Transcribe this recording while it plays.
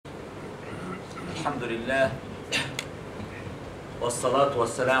الحمد لله والصلاة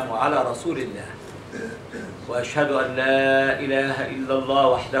والسلام على رسول الله وأشهد أن لا إله إلا الله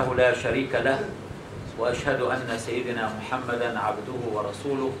وحده لا شريك له وأشهد أن سيدنا محمدا عبده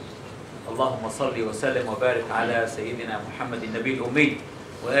ورسوله اللهم صل وسلم وبارك على سيدنا محمد النبي الأمي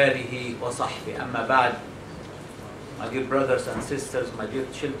وآله وصحبه. أما بعد, my dear brothers and sisters, my dear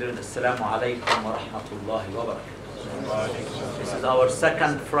children, Assalamu alaikum wa rahmatullahi wa barakatuh. This is our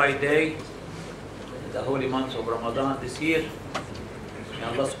second Friday in the holy month of Ramadan this year. May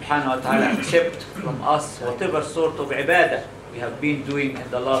Allah subhanahu wa ta'ala accept from us whatever sort of ibadah we have been doing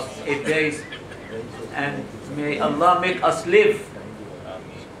in the last 8 days, and may Allah make us live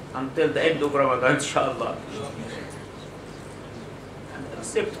until the end of Ramadan, inshallah, and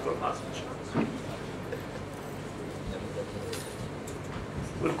accept from us, inshallah.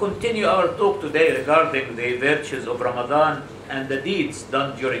 We'll continue our talk today regarding the virtues of Ramadan and the deeds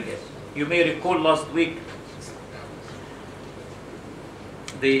done during it. You may recall last week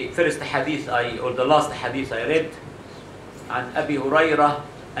the first hadith or the last hadith I read عن أبي هريرة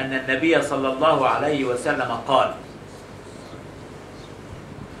أن النبي صلى الله عليه وسلم قال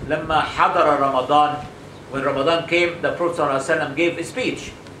لما حضر رمضان, when Ramadan came, the Prophet صلى الله عليه وسلم gave a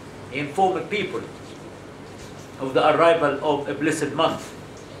speech. He informed people of the arrival of a blessed month.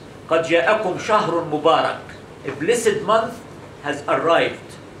 قد جاءكم شهر مبارك. A blessed month has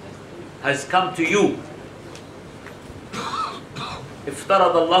arrived, has come to you.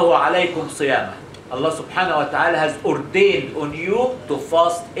 افترض الله عليكم صيامه. Allah subhanahu wa ta'ala has ordained on you to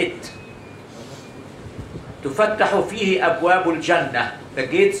fast it. تفتح فيه أبواب الجنة. The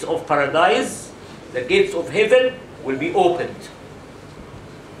gates of paradise, the gates of heaven will be opened.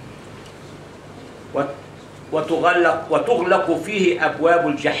 وتغلق فيه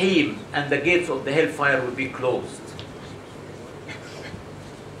أبواب الجحيم, and the gates of the hellfire will be closed.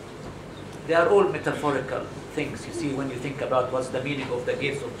 They are all metaphorical things. You see, when you think about what's the meaning of the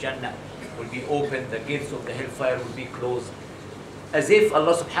gates of Jannah will be opened, the gates of the hellfire will be closed, as if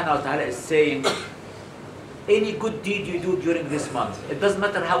Allah subhanahu wa ta'ala is saying, any good deed you do during this month, it doesn't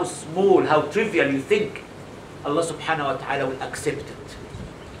matter how small, how trivial you think, Allah subhanahu wa ta'ala will accept it.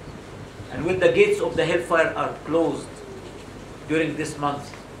 And when the gates of the hellfire are closed during this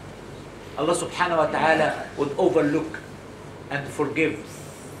month, Allah subhanahu wa ta'ala would overlook and forgive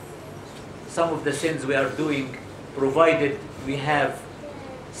some of the sins we are doing, provided we have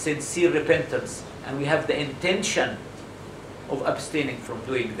sincere repentance and we have the intention of abstaining from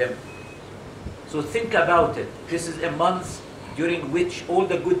doing them. So think about it. This is a month during which all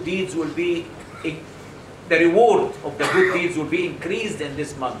the good deeds will be, the reward of the good deeds will be increased in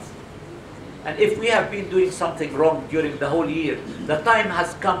this month. And if we have been doing something wrong during the whole year, the time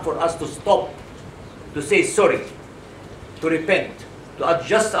has come for us to stop, to say sorry, to repent, to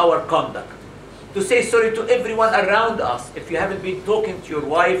adjust our conduct, to say sorry to everyone around us. If you haven't been talking to your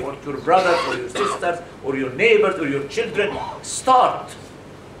wife or to your brothers or your sisters or your neighbors or your children, start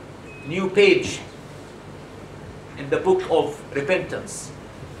new page in the book of repentance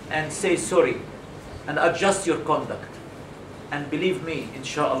and say sorry and adjust your conduct. And believe me,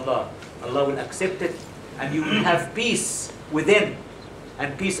 inshallah, Allah will accept it, and you will have peace within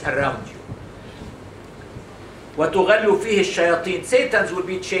and peace around you. وَتُغَلُّ فِيهِ الشَّيَاطِينَ. Satans will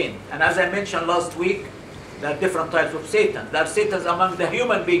be chained. And as I mentioned last week, there are different types of Satan. There are Satans among the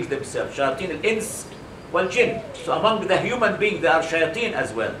human beings themselves. شَيَاطِينَ الْإِنسِ وَالْجِنِّ. So among the human beings there are shayateen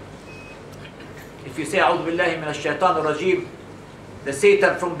as well. If you say أعوذ بالله من الشيطان الرجيم, the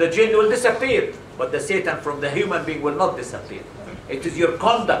Satan from the jinn will disappear, but the Satan from the human being will not disappear. It is your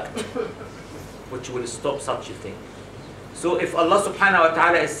conduct which will stop such a thing. So if Allah subhanahu wa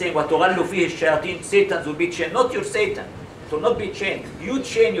ta'ala is saying وَتُغَلُّ فِيهِ الشَّيَاطِينَ, Satans will be chained, not your Satan. It will not be chained. You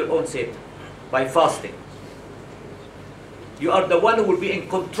chain your own Satan by fasting. You are the one who will be in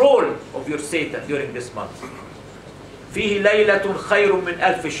control of your Satan during this month. فِيهِ لَيْلَةٌ خَيْرٌ مِّنْ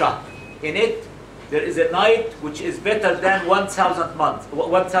أَلْفِ شَهْرٍ. In it, there is a night which is better than 1,000 months.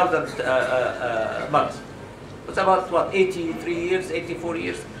 1,000 months. It's about what, 83 years, 84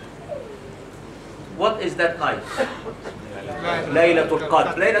 years? What is that night? Laylatul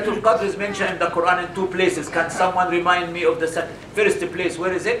Qadr. Laylatul Qadr is mentioned in the Quran in two places. Can someone remind me of the first place?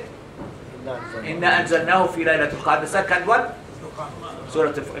 Where is it? Inna anzalnahu fi Laylatul Qadr. The second one?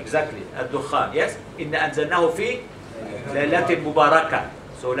 Surah, exactly, Ad-Dukhan. Yes? Inna anzalnahu fi Laylatul Mubarakah.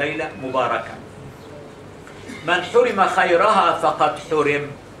 So Layla Mubarakah. Man hurima khayraha faqad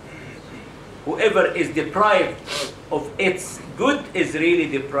hurim. Whoever is deprived of its good is really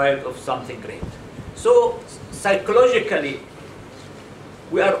deprived of something great. So psychologically,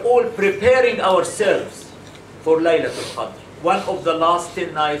 we are all preparing ourselves for Laylatul Qadr, one of the last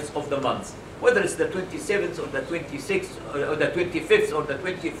 10 nights of the month. whether it's the 27th or the 26th or the 25th or the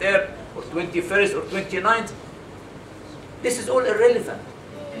 23rd or 21st or 29th. This is all irrelevant.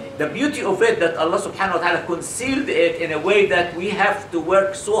 The beauty of it that Allah subhanahu wa ta'ala concealed it in a way that we have to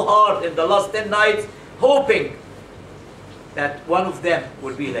work so hard in the last 10 nights hoping that one of them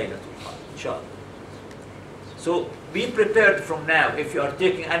will be Laylatul Qadr, inshallah. So be prepared from now. If you are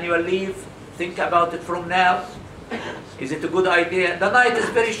taking annual leave, think about it from now. Is it a good idea? The night is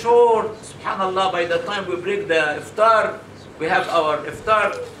very short. Subhanallah, by the time we break the iftar, we have our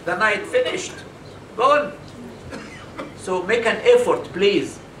iftar, the night finished, gone. So make an effort,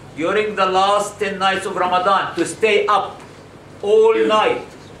 please, during the last 10 nights of Ramadan to stay up all night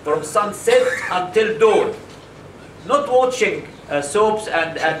from sunset until dawn. Not watching soaps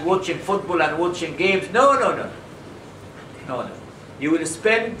and watching football and watching games. No, no, no. No, no. You will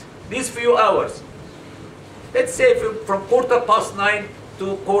spend these few hours. Let's say from 9:15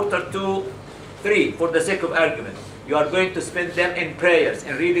 to 2:45, for the sake of argument. You are going to spend them in prayers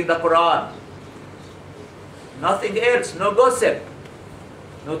and reading the Quran. Nothing else, no gossip,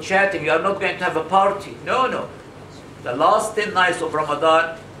 no chatting. You are not going to have a party. No, no. The last 10 nights of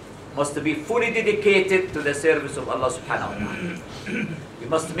Ramadan must be fully dedicated to the service of Allah subhanahu wa ta'ala. We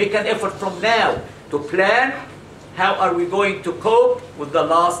must make an effort from now to plan how are we going to cope with the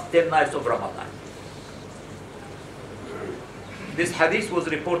last 10 nights of Ramadan. This hadith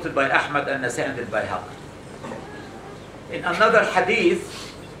was reported by Ahmad and Nasai and al-Bayhaqi. In another hadith,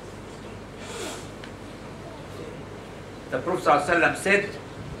 the Prophet ﷺ said,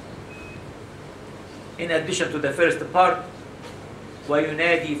 in addition to the first part,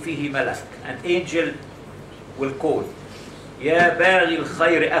 وَيُنَادِي فِيهِ مَلَكٌ, an angel will call, يَا بَاغِي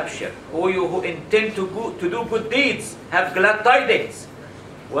الْخَيْرِ أَبْشِرْ, O you who intend to do good deeds, have glad tidings.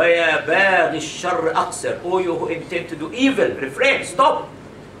 وَيَا بَاغِي الشَّرِّ أَقْصِرْ, O you who intend to do evil, refrain, stop.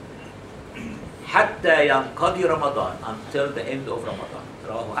 حَتَّى يَنْقَضِي رَمَضَانَ, until the end of Ramadan.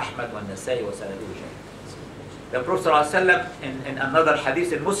 رواه أحمد والنسائي وسنده جيد. The Prophet ﷺ in another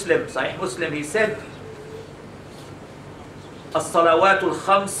hadith in Muslim, Sahih Muslim, he said, الصلوات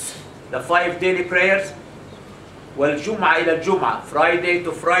الخمس, the 5 daily prayers, والجمعة إلى الجمعة, Friday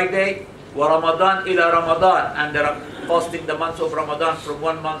to Friday, ورمضان إلى رمضان, and they are fasting the month of Ramadan from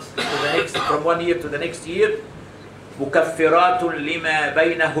one month to the next, from one year to the next year. مكفرات لما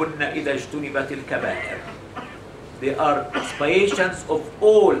بينهن إذا اجتنبت الكبائر. They are expiations of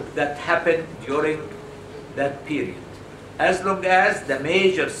all that happened during that period, as long as the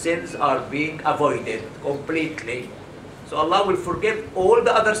major sins are being avoided completely. So Allah will forgive all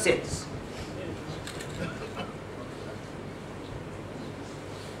the other sins.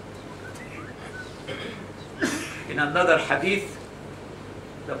 In another hadith,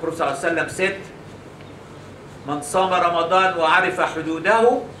 the Prophet ﷺ said, من صام رمضان وعرف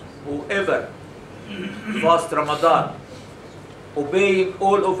حدوده, whoever fast Ramadan, obeying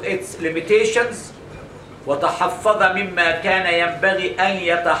all of its limitations, وتحفظ مما كان ينبغي أن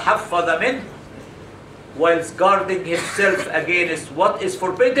يتحفظ منه, whilst guarding himself against what is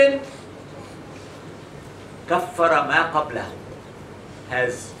forbidden, كفر ما قبله,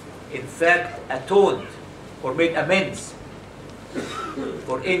 has in fact atoned or made amends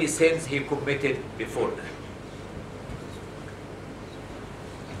for any sins he committed before that.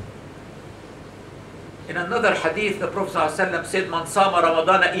 In another hadith, the Prophet ﷺ said, من صام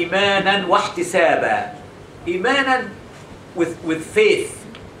رمضان إيمانا واحتسابا. Imanan, with faith.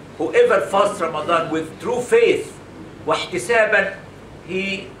 Whoever fasts Ramadan with true faith, واحتسابا,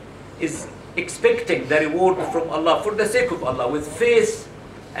 he is expecting the reward from Allah for the sake of Allah, with faith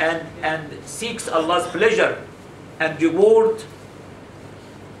and seeks Allah's pleasure and reward.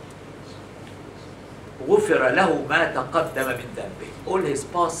 غفر له ما تقدم من ذنبه. All his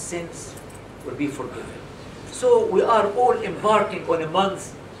past sins will be forgiven. So we are all embarking on a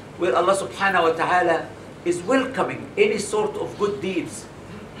month where Allah subhanahu wa ta'ala is welcoming any sort of good deeds,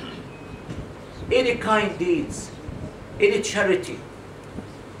 any kind deeds, any charity,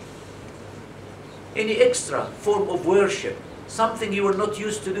 any extra form of worship, something you were not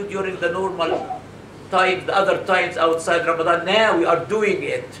used to do during the normal times, the other times outside Ramadan. Now we are doing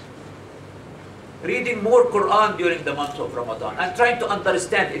it. Reading more Quran during the month of Ramadan and trying to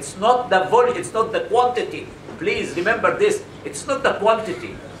understand. It's not the volume, it's not the quantity. Please remember this, it's not the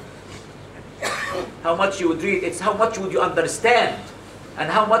quantity. How much you would read, it's how much would you understand and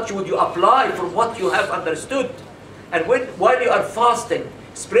how much would you apply from what you have understood. And while you are fasting,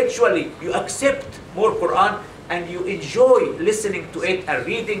 spiritually, you accept more Quran and you enjoy listening to it and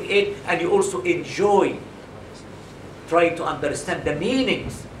reading it, and you also enjoy trying to understand the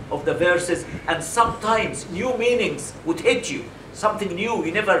meanings of the verses, and sometimes new meanings would hit you, something new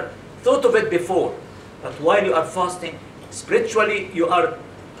you never thought of it before. But while you are fasting, spiritually you are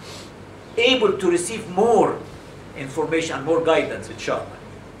able to receive more information, more guidance, inshallah.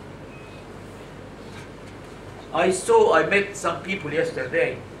 I met some people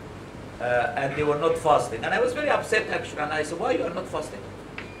yesterday and they were not fasting. And I was very upset actually. And I said, why you are not fasting?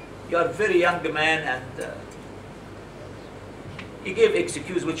 You are a very young man, and he gave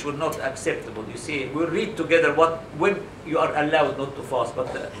excuse which were not acceptable. You see, we'll read together when you are allowed not to fast.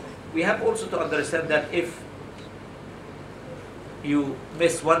 But we have also to understand that if you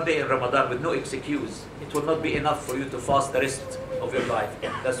miss one day in Ramadan with no excuse, it will not be enough for you to fast the rest of your life.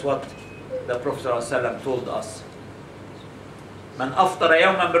 That's what the Prophet ﷺ told us. من أفطر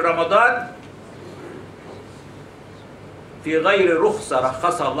يوما من رمضان في غير رخصة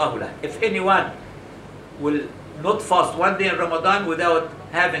رخصها الله له. If anyone will not fast one day in Ramadan without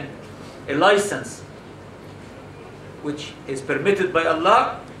having a license which is permitted by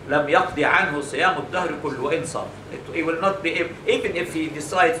Allah, لم يقضي عنه صيام الدهر كله وإن صام. It will not be, even if he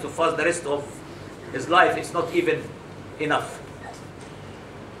decides to fast the rest of his life, it's not even enough.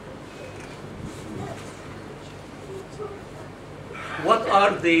 What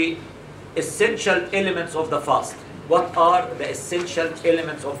are the essential elements of the fast? What are the essential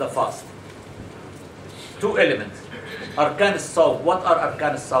elements of the fast? Two elements. Arkan al-Sawm. What are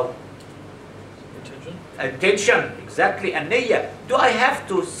Arkan al-Sawm? Intention. Intention, exactly. And niyyah. Do I have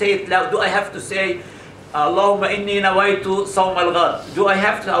to say it loud? Do I have to say, Allahumma inni nawaitu sawm al-ghad? Do I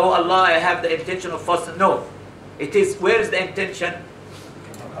have to, oh Allah, I have the intention of fasting? No. It is, where is the intention?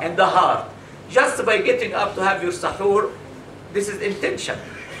 In the heart. Just by getting up to have your sahur, this is intention.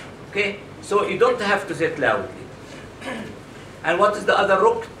 Okay? So you don't have to say it loudly. And what is the other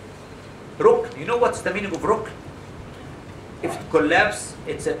rukn? Rukn. You know what's the meaning of rukn? If it collapses,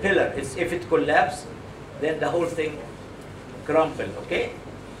 it's a pillar. If it collapses, then the whole thing crumbles. Okay?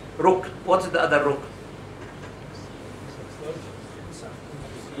 Rukn. What's the other rukn?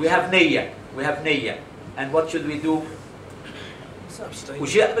 We have niyyah. We have niyyah. And what should we do? We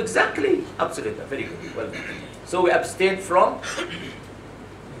should, exactly. Absolutely. Very good. Well done. So we abstain from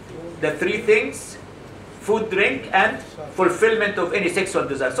the three things: food, drink, and fulfillment of any sexual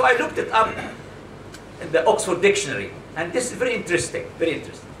desire. So I looked it up in the Oxford Dictionary, and this is very interesting, very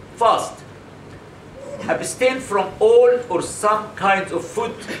interesting. Fast. Abstain from all or some kinds of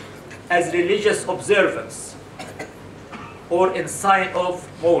food as religious observance or in sign of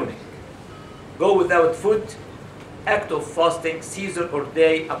mourning. Go without food, act of fasting, season or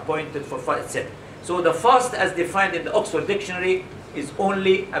day appointed for fast, etc. So the fast as defined in the Oxford Dictionary is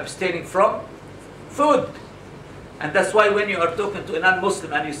only abstaining from food. And that's why when you are talking to a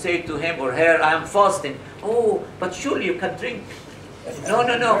non-Muslim and you say to him or her, I am fasting. Oh, but surely you can drink.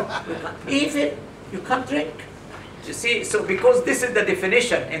 No. Even you can't drink. You see, so because this is the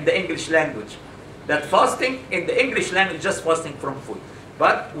definition in the English language, that fasting in the English language is just fasting from food.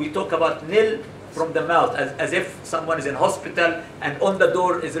 But we talk about nil from the mouth, as if someone is in hospital and on the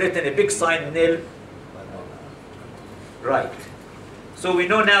door is written a big sign, nil. Right. So we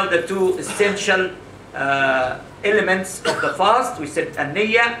know now the two essential elements of the fast. We said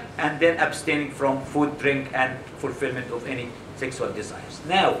an-niyyah, and then abstaining from food, drink, and fulfillment of any sexual desires.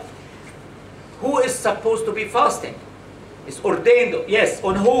 Now, who is supposed to be fasting? It's ordained, yes,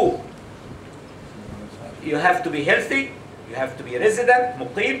 on who? You have to be healthy, you have to be resident,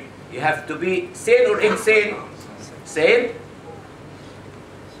 muqim, you have to be sane or insane? Sane?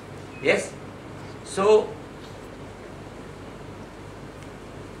 Yes? So,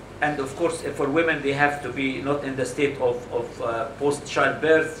 and of course, for women, they have to be not in the state of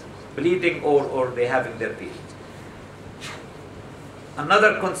post-childbirth, bleeding, or they having their periods.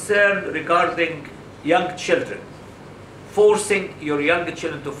 Another concern regarding young children. Forcing your young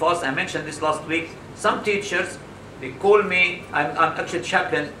children to fast. I mentioned this last week. Some teachers, they call me, I'm actually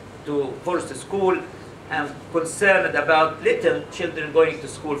chaplain to forest school. I'm concerned about little children going to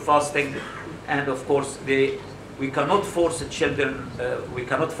school fasting. And of course, we cannot force children, we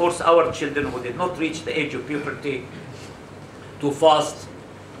cannot force our children who did not reach the age of puberty to fast.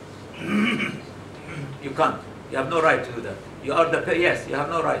 You can't. You have no right to do that. You are the, yes, you have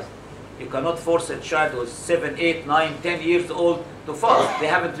no right. You cannot force a child who is 7, 8, 9, 10 years old to fast. They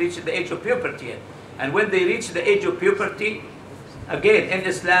haven't reached the age of puberty yet. And when they reach the age of puberty, again, in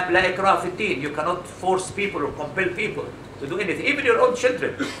Islam, la ikrah fi din. You cannot force people or compel people to do anything, even your own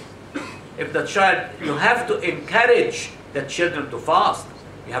children. If the child, you have to encourage the children to fast.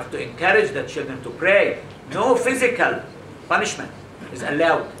 You have to encourage the children to pray. No physical punishment is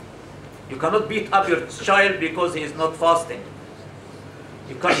allowed. You cannot beat up your child because he is not fasting.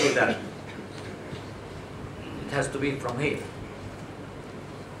 You can't do that. It has to be from here.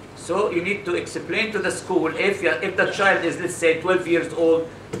 So So you need to explain to the school, if the child is, let's say, 12 years old,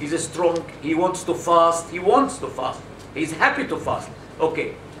 he's strong, he wants to fast, he's happy to fast.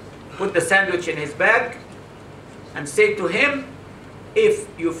 Okay, put the sandwich in his bag and say to him, if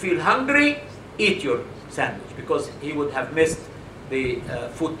you feel hungry, eat your sandwich, because he would have missed the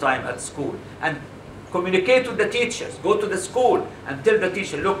food time at school. And communicate with the teachers. Go to the school and tell the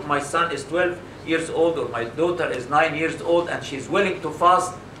teacher, look, my son is 12 years old, or my daughter is 9 years old, and she's willing to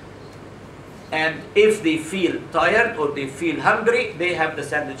fast. And if they feel tired or they feel hungry, they have the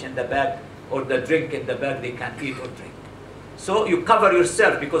sandwich in the bag or the drink in the bag, they can eat or drink. So you cover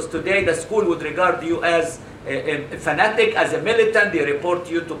yourself, because today the school would regard you as a fanatic, as a militant. They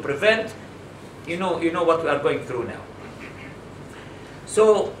report you to prevent. You know what we are going through now.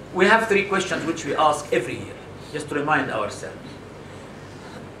 So we have 3 questions which we ask every year, just to remind ourselves.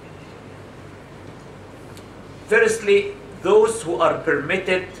 Firstly, those who are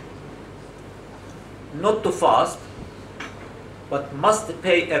permitted not to fast, but must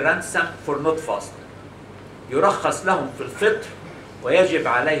pay a ransom for not fasting. يرخص لهم في الفطر ويجب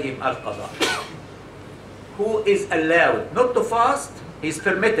عليهم القضاء. Who is allowed not to fast? He is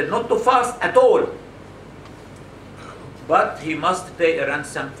permitted not to fast at all, but he must pay a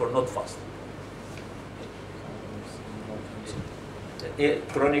ransom for not fasting.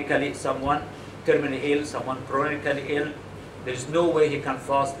 Chronically, someone terminally ill, someone chronically ill, there is no way he can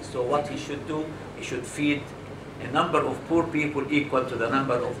fast. So what he should do, he should feed a number of poor people equal to the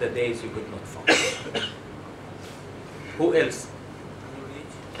number of the days you could not fast. Who else?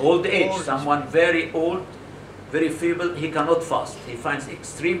 Old age, someone very old, very feeble, he cannot fast. He finds it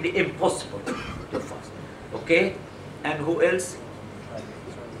extremely impossible to fast. Okay? And who else?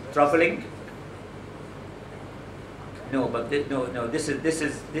 Traveling? No, but no. This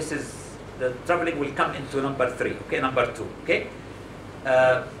is the traveling will come into number 3. Okay, number 2. Okay.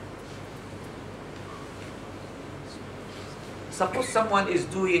 Suppose someone is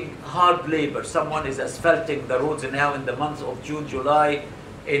doing hard labor. Someone is asphalting the roads now in the months of June, July,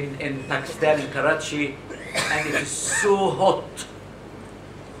 in Pakistan, in Karachi, and it is so hot.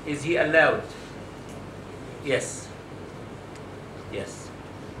 Is he allowed? Yes. Yes.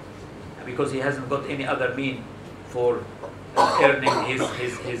 Because he hasn't got any other mean for earning his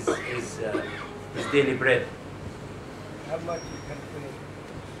daily bread. How much you can pay?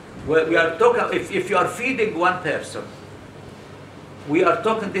 Well, we are talking, if you are feeding one person, we are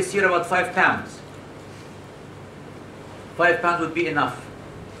talking this year about £5. £5 would be enough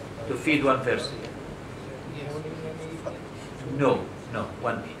to feed one person. No,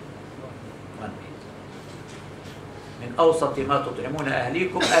 1 meal. 1 meal. من أوسط ما تطعمون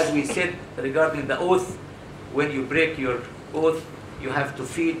أهليكم, as we said regarding the oath, when you break your oath, you have to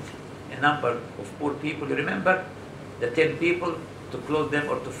feed a number of poor people. You remember the 10 people, to clothe them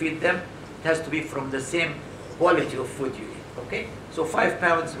or to feed them, it has to be from the same quality of food you eat. Okay? So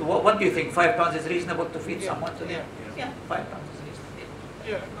 £5, what do you think? £5 is reasonable to feed someone today? Yeah, £5 is reasonable.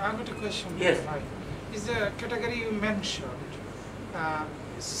 Yeah, I got a question. Yes. Is the category you mentioned,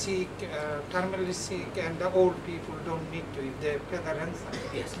 sick, terminally sick, and the old people don't need to if they pay the ransom?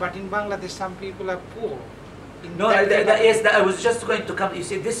 Yes. But in Bangladesh, some people are poor. No, yes, I was just going to come. You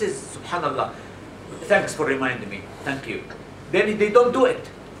see, this is, subhanallah. Thanks for reminding me. Thank you. Then they don't do it.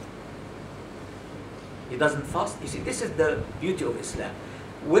 He doesn't fast. You see, this is the beauty of Islam.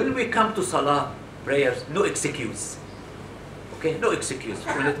 When we come to salah, prayers, no excuse. Okay, no excuse.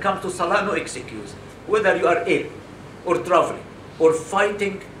 When it comes to salah, no excuse. Whether you are ill, or traveling, or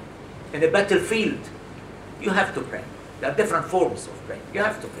fighting in a battlefield, you have to pray. There are different forms of praying. You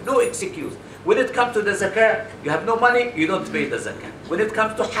have to pray. No excuse. When it comes to the zakah, you have no money, you don't pay the zakah. When it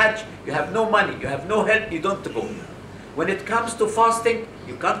comes to hajj, you have no money, you have no help, you don't go. When it comes to fasting,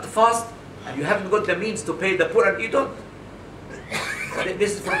 you can't fast, and you haven't got the means to pay the poor, and you don't.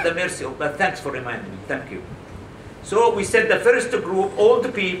 This is from the mercy of God. Thanks for reminding me. Thank you. So we said the first group,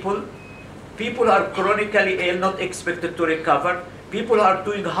 old people, people who are chronically ill, not expected to recover, people who are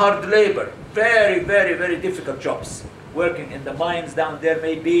doing hard labor, very, very, very difficult jobs, working in the mines down there,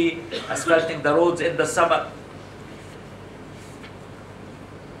 maybe asphalting the roads in the summer.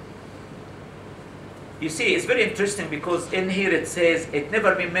 You see, it's very interesting because in here it says, it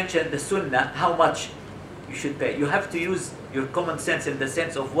never been mentioned in the Sunnah how much you should pay. You have to use your common sense in the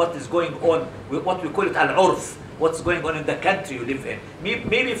sense of what is going on, what we call it al-urf, what's going on in the country you live in.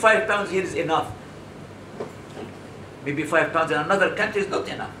 Maybe £5 here is enough. Maybe £5 in another country is not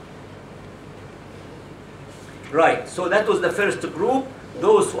enough. Right, so that was the first group,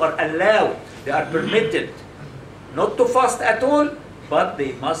 those who are allowed, they are permitted not to fast at all, but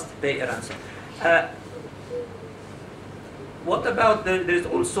they must pay a ransom. what about there is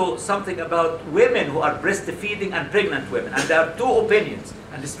also something about women who are breastfeeding and pregnant women, and there are two opinions,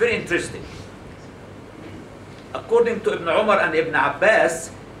 and it's very interesting. According to Ibn Umar and Ibn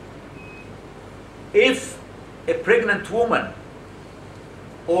Abbas, if a pregnant woman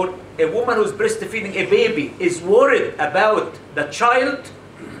or a woman who's breastfeeding a baby is worried about the child,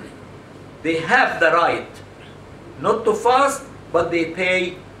 they have the right not to fast, but they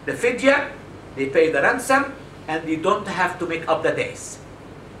pay the fidya, they pay the ransom, and they don't have to make up the days.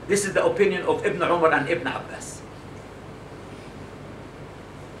 This is the opinion of Ibn Umar and Ibn Abbas.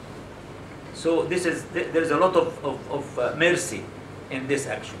 So there's a lot of mercy in this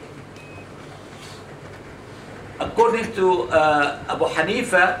actually. According to Abu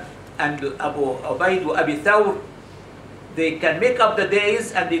Hanifa and Abu Ubaid and Abi Thawr, they can make up the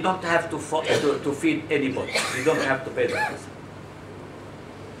days and they don't have to feed anybody. They don't have to pay the ransom.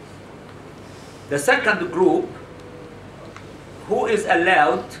 The second group, who is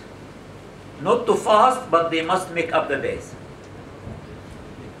allowed not to fast, but they must make up the days.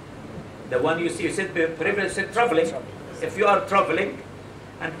 The one you see, you said previously, traveling. If you are traveling,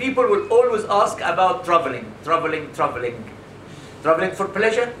 and people will always ask about traveling for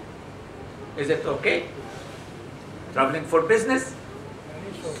pleasure. Is it okay? Traveling for business?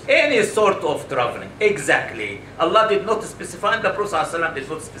 Any sort of traveling. Exactly. Allah did not specify, and the Prophet ﷺ did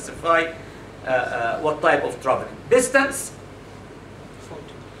not specify what type of traveling. Distance?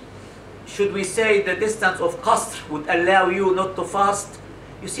 Should we say the distance of qasr would allow you not to fast?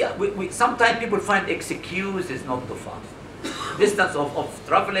 You see, sometimes people find excuses not to fast. Distance of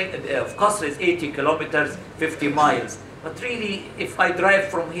traveling, of qasr is 80 kilometers, 50 miles. But really, if I drive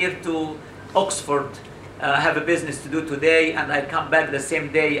from here to Oxford, have a business to do today, and I come back the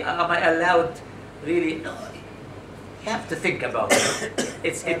same day, am I allowed? Really, no. You have to think about it.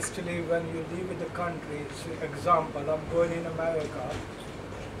 It's Actually, when you leave the country, for example, I'm going in America,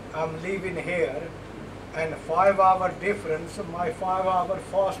 I'm leaving here, and 5 hour difference, my 5 hour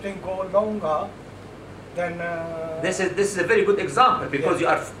fasting go longer than... This is a very good example, because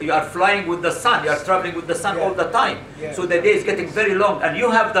you are flying with the sun, you are traveling with the sun all the time. So the day is getting very long, and you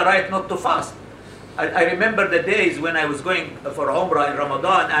have the right not to fast. I remember the days when I was going for Umrah in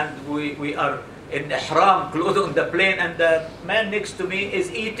Ramadan, and we are in ihram, clothed on the plane, and the man next to me is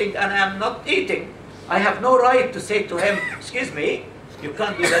eating and I am not eating. I have no right to say to him, excuse me, you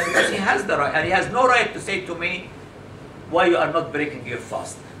can't do that, because he has the right, and he has no right to say to me, why you are not breaking your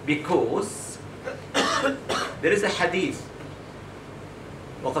fast? Because there is a hadith,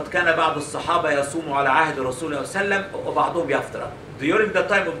 وقد كان بعض الصحابة يصوم على عهد رسول الله صلى الله عليه وسلم وبعضهم يفطر. During the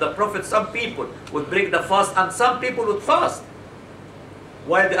time of the Prophet, some people would break the fast and some people would fast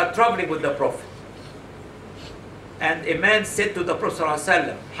while they are traveling with the Prophet. And a man said to the Prophet صلى الله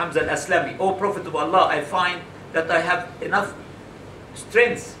عليه وسلم, Hamza al-Aslami, O Prophet of Allah, I find that I have enough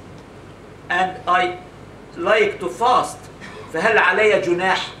strength and I like to fast. فهل علي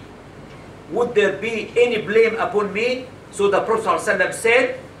جناح? Would there be any blame upon me? So the Prophet ﷺ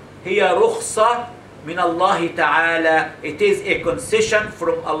said, هي رخصة من الله تعالى. It is a concession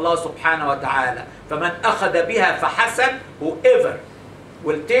from Allah subhanahu wa ta'ala. فمن أخذ بها فحسن. Whoever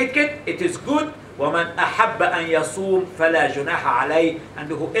will take it, it is good. ومن أحب أن يصوم فلا جناح عليه. And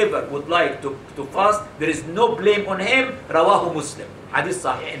whoever would like to fast, there is no blame on him. رواه مسلم. Hadith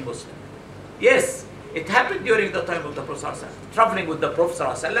Sahih in Muslim. Yes, it happened during the time of the Prophet ﷺ. Traveling with the Prophet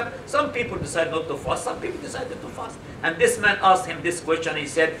ﷺ, some people decided not to fast, some people decided to fast. And this man asked him this question. He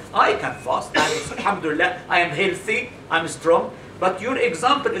said, I can fast. And alhamdulillah, I am healthy, I'm strong. But your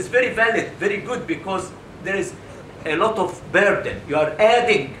example is very valid, very good, because there is a lot of burden. You are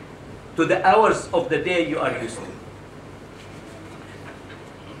adding to the hours of the day you are used to.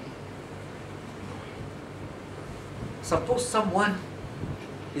 Suppose someone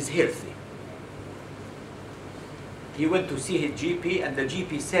is healthy. He went to see his GP, and the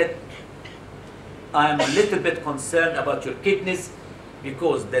GP said, I am a little bit concerned about your kidneys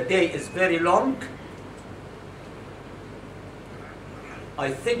because the day is very long.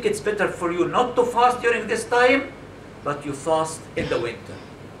 I think it's better for you not to fast during this time, but you fast in the winter.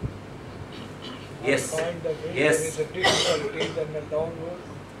 Yes. I find that Yes. there is a difficulty, then the downward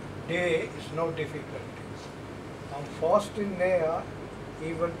day is no difficulty. I'm fasting there,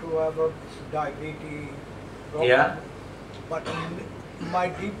 even to have a diabetes problem. Yeah. But my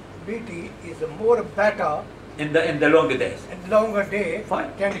diabetes is more better In the longer days. and longer day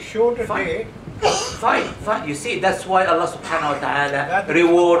Fine. than shorter Fine. day. Fine. You see, that's why Allah subhanahu wa ta'ala That is-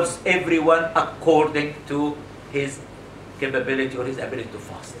 rewards everyone according to his capability or his ability to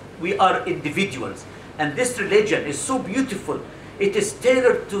fast. We are individuals, and this religion is so beautiful. It is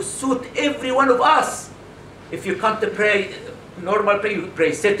tailored to suit every one of us. If you can't pray normal prayer, you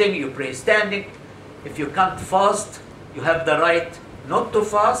pray sitting, you pray standing. If you can't fast, you have the right not to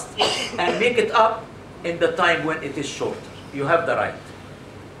fast and make it up in the time when it is shorter. You have the right.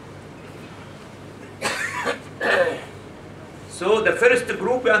 So the first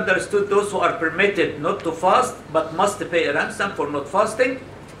group, we understood those who are permitted not to fast but must pay a ransom for not fasting.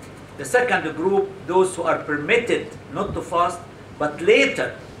 The second group, those who are permitted not to fast but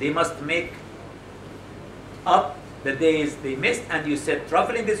later they must make up the days they missed, and you said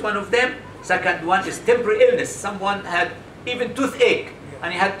traveling is one of them. Second one is temporary illness. Someone had even toothache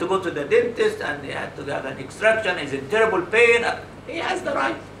and he had to go to the dentist and he had to have an extraction, he's in terrible pain. He has the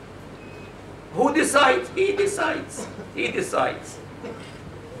right. Who decides? He decides. He decides.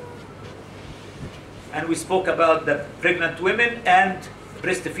 And we spoke about the pregnant women and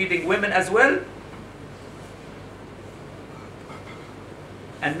breastfeeding women as well.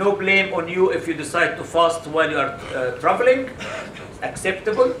 And no blame on you if you decide to fast while you are traveling. It's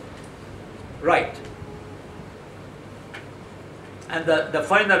acceptable. Right. And the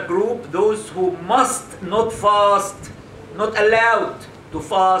final group, those who must not fast, not allowed to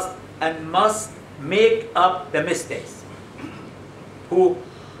fast, and must make up the missed days. Who?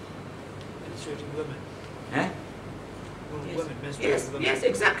 Menstruating women. Eh? Women, menstruating Yes, women. yes,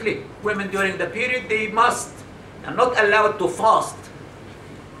 exactly. Women during the period, they must, and not allowed to fast.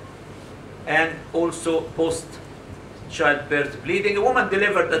 And also post-childbirth bleeding. A woman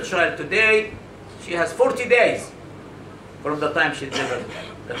delivered a child today, she has 40 days from the time she delivered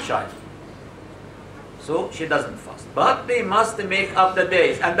the child. So she doesn't fast. But they must make up the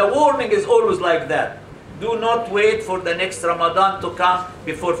days. And the warning is always like that. Do not wait for the next Ramadan to come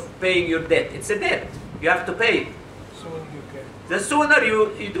before paying your debt. It's a debt. You have to pay it. Soon you can. The sooner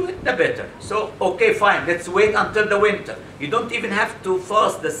you do it, the better. So, okay, fine. Let's wait until the winter. You don't even have to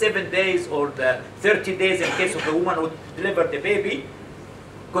fast the 7 days or the 30 days in case of the woman who delivered the baby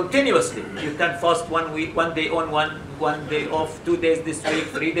continuously. You can fast 1 week, 1 day on, one day off, 2 days this week,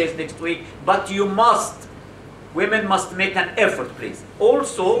 3 days next week. But you must. Women must make an effort, please.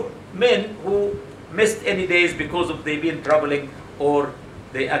 Also, men who missed any days because of they been traveling or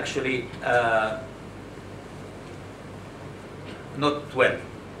they actually not well.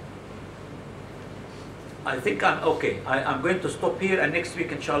 I think I'm okay. I'm going to stop here, and next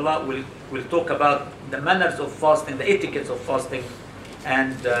week, inshallah, we'll talk about the manners of fasting, the etiquettes of fasting,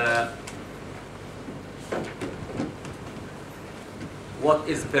 and what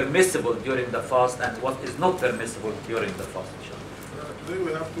is permissible during the fast and what is not permissible during the fast, inshallah. Today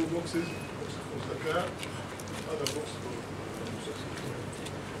we have 2 boxes for zakat, other box for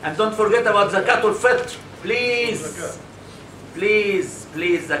And don't forget about Zakatul Fitr, please. zakat. Please,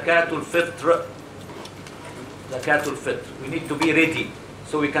 please, Zakatul Fitr. Zakatul Fitr. We need to be ready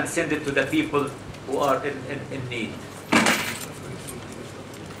so we can send it to the people who are in need.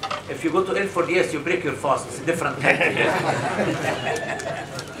 If you go to Ilford, yes, you break your fast. It's a different country.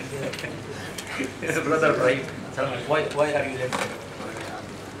 Brother Ibrahim, why are you there?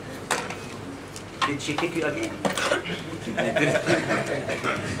 Did she kick you again?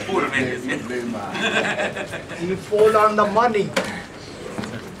 Poor man. You fall on the money.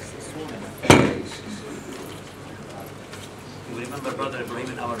 You remember Brother Ibrahim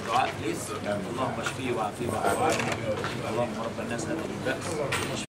in our dua, please? اللهم اشفيه وعافيه وعافيه اللهم رب الناس لا تضر بأس